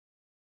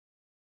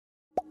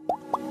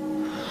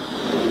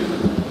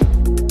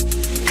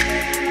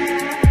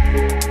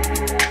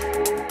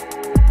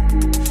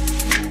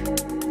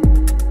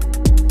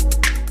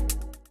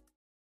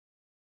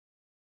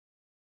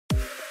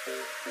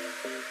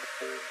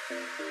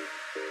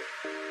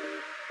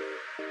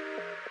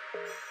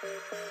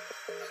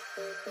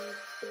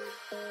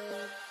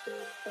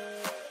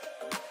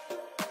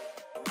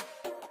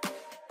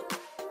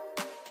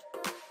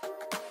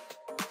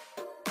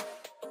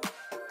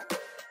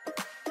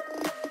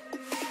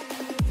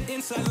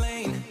inside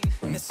lane,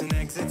 missing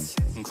exits,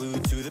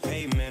 glued to the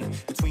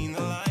pavement. Between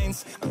the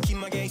lines, I keep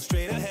my gaze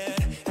straight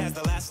ahead as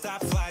the last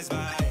stop flies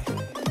by.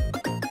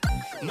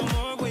 No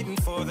more waiting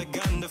for the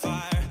gun to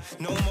fire,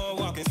 no more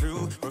walking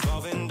through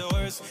revolving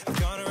doors. I've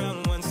gone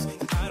around once,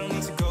 I don't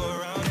need to go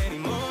around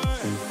anymore.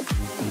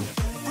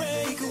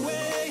 Break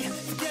away,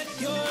 forget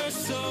your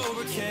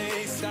sober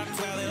case. Stop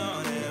dwelling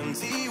on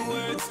empty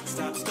words,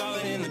 stop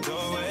stalling in the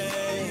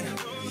doorway,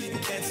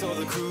 and cancel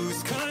the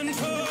cruise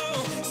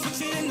control.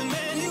 Switch it in the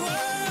manual,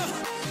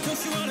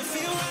 don't you wanna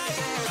feel right?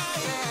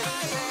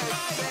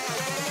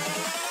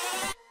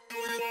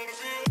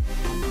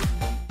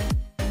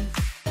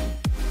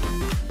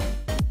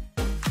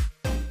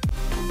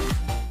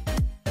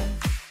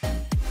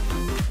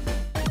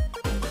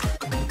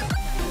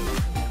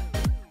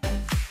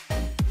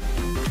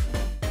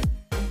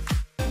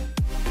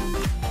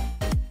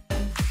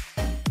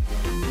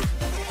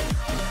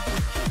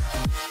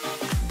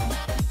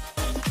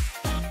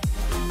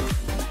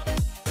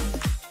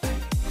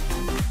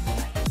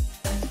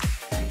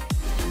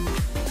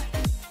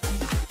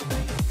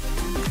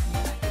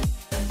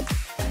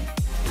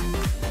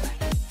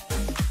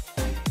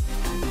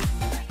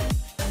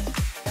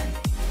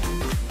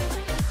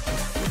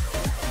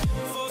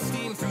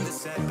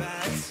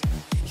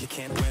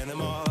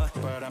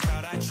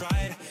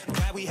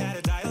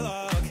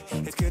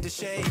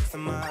 Shake the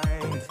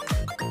mind,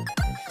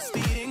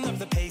 speeding up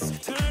the pace,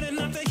 turning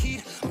up the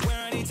heat, where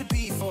I need to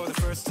be for the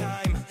first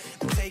time.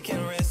 I'm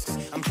taking risks,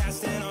 I'm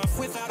casting off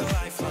without a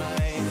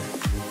lifeline.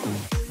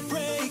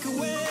 Break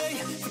away,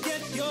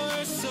 forget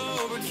your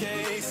sober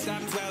case.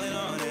 Stop dwelling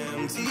on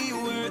empty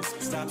words,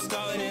 stop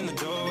stalling in the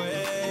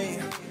doorway,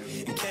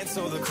 and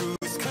cancel the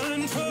cruise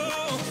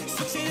control.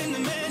 Switch it in the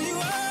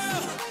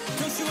manual,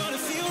 don't you wanna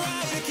feel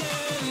right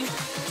again?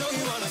 Don't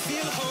you wanna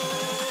feel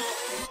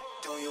whole?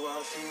 Don't you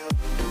wanna feel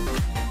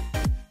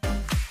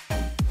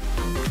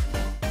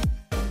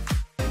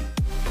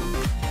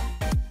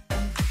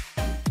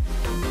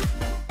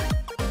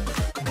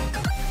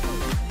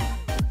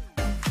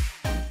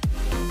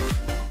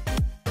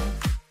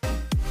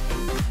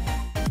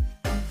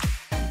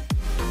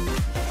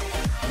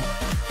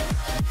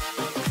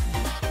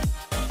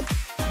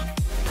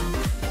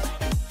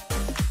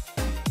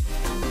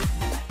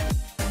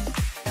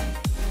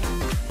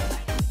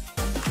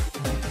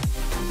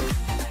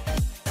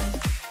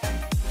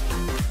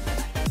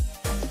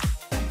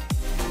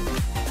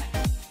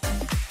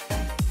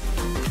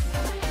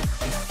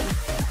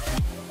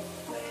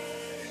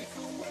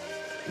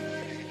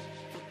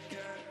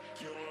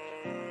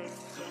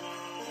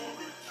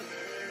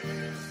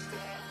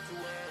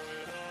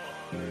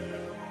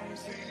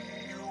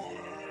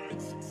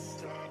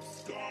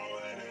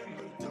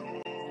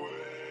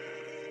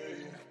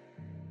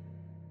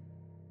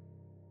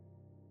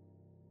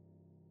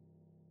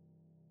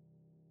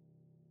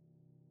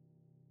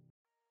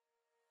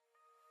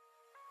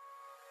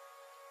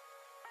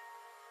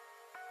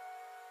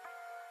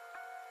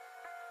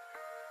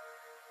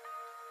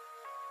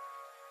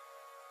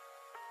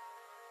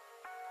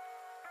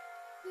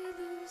we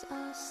lose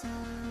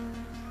ourselves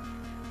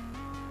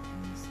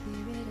in the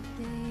spirit of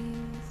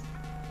things.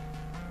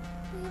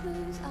 We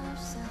lose our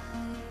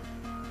sight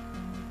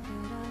when we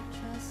put our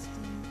trust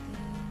in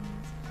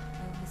things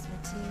of this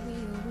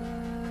material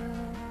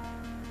world,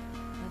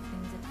 of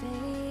things that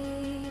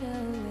fade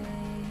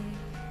away.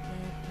 Let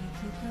me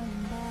keep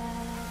coming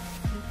back,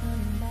 keep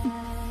coming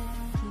back,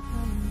 keep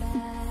coming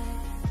back,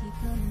 keep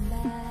coming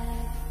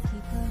back,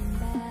 keep coming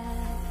back,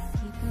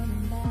 keep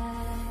coming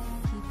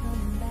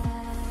back, keep coming back.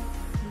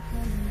 Keep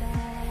coming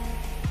back,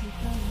 keep coming back,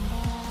 keep coming back,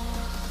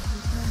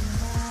 keep coming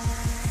back,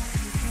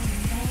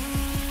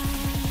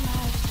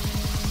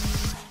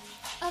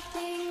 of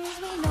things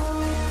we know.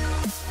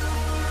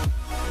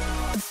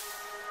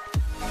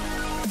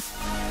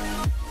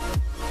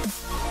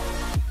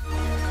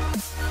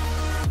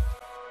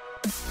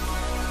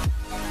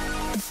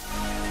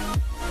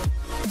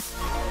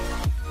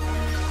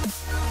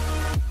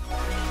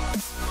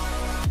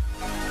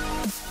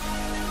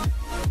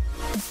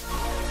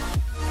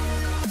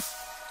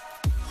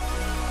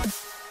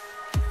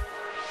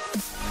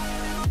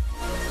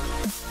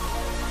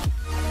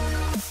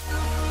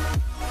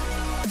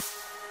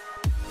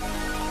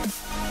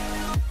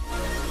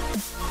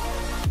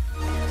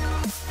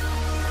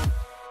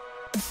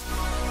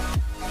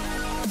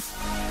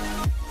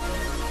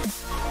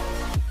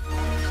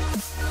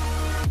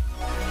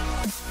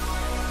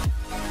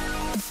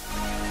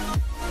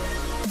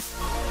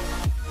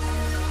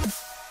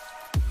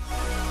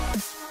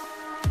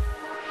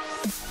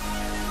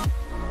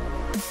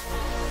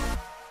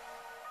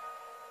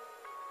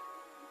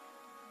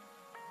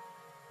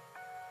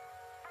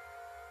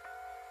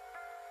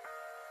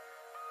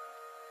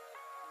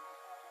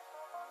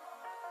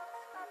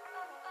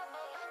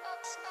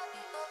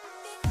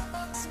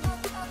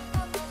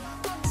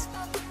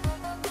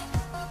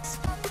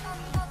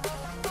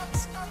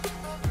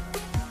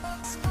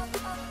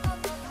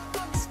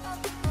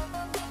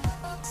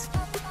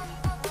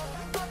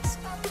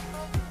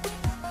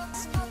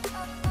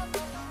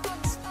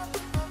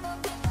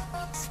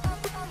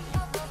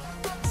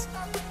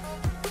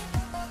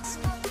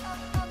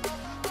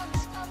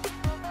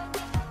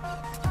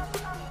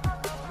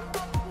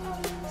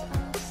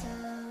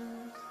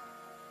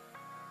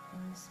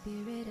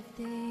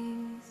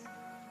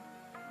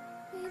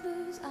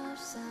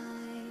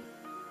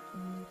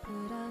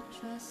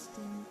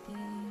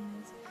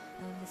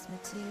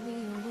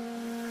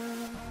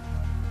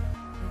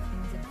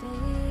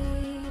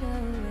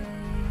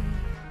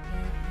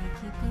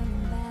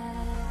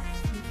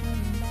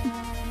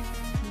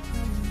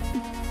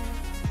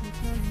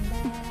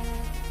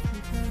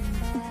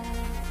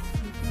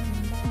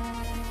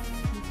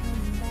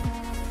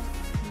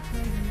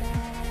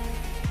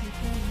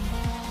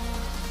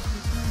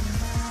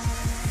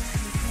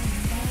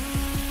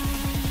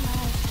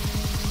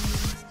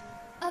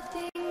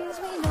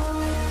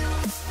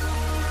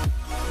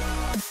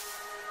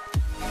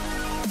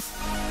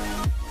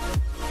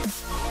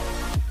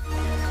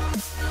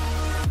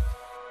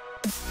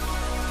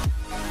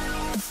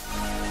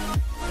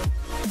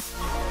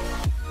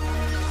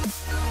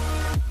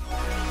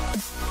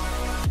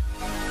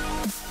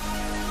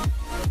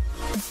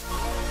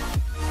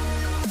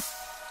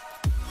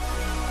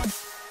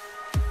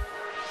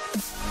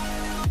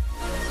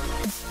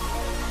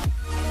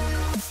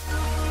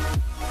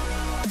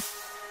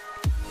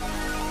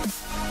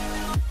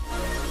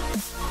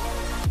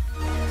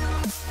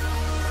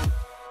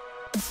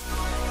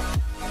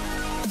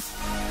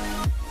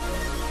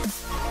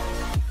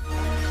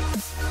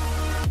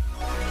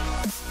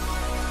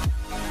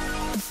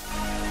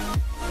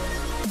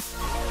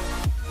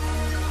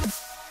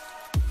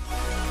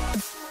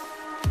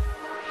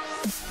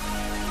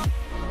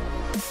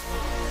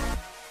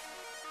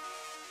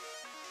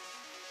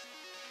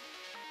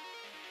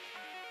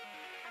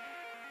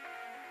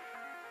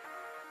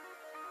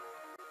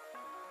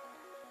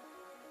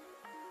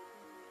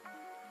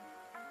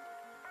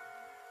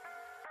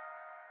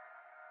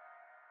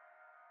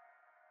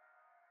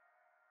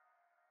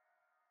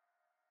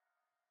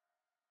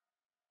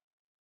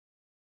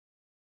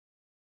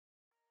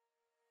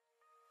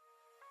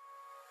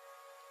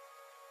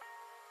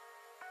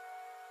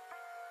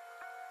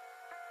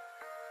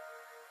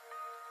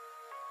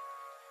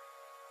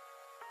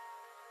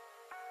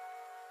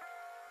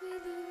 We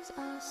lose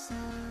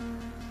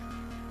ourselves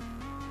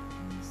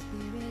in the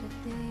spirit of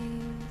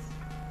things.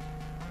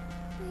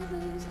 We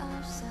lose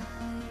our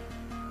sight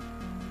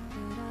when we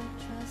put our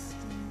trust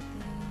in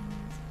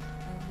things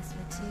of this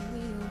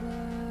material world.